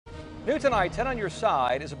New tonight, 10 on your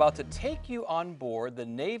side is about to take you on board the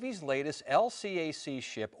Navy's latest LCAC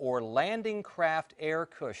ship, or Landing Craft Air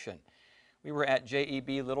Cushion. We were at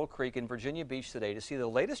JEB Little Creek in Virginia Beach today to see the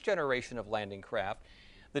latest generation of landing craft.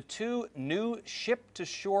 The two new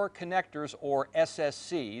ship-to-shore connectors, or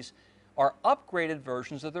SSCs, are upgraded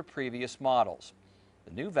versions of their previous models.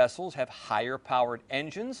 The new vessels have higher-powered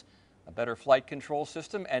engines, a better flight control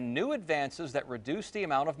system, and new advances that reduce the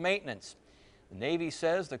amount of maintenance. The Navy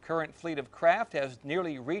says the current fleet of craft has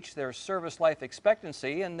nearly reached their service life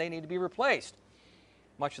expectancy and they need to be replaced.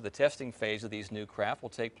 Much of the testing phase of these new craft will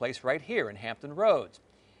take place right here in Hampton Roads.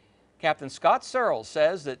 Captain Scott Searles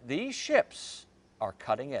says that these ships are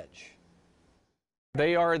cutting edge.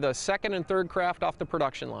 They are the second and third craft off the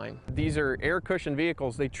production line. These are air cushion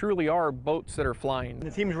vehicles. They truly are boats that are flying. The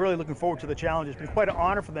team is really looking forward to the challenge. It's been quite an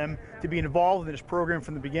honor for them to be involved in this program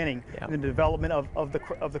from the beginning, in the development of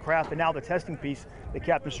the craft, and now the testing piece that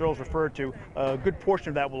Captain Searles referred to. A good portion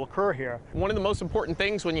of that will occur here. One of the most important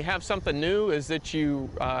things when you have something new is that you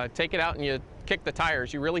take it out and you kick the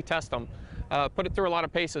tires. You really test them. Put it through a lot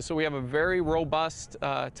of paces. So we have a very robust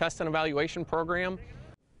test and evaluation program.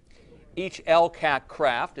 Each LCAC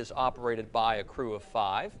craft is operated by a crew of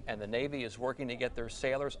 5, and the Navy is working to get their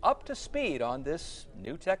sailors up to speed on this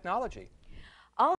new technology.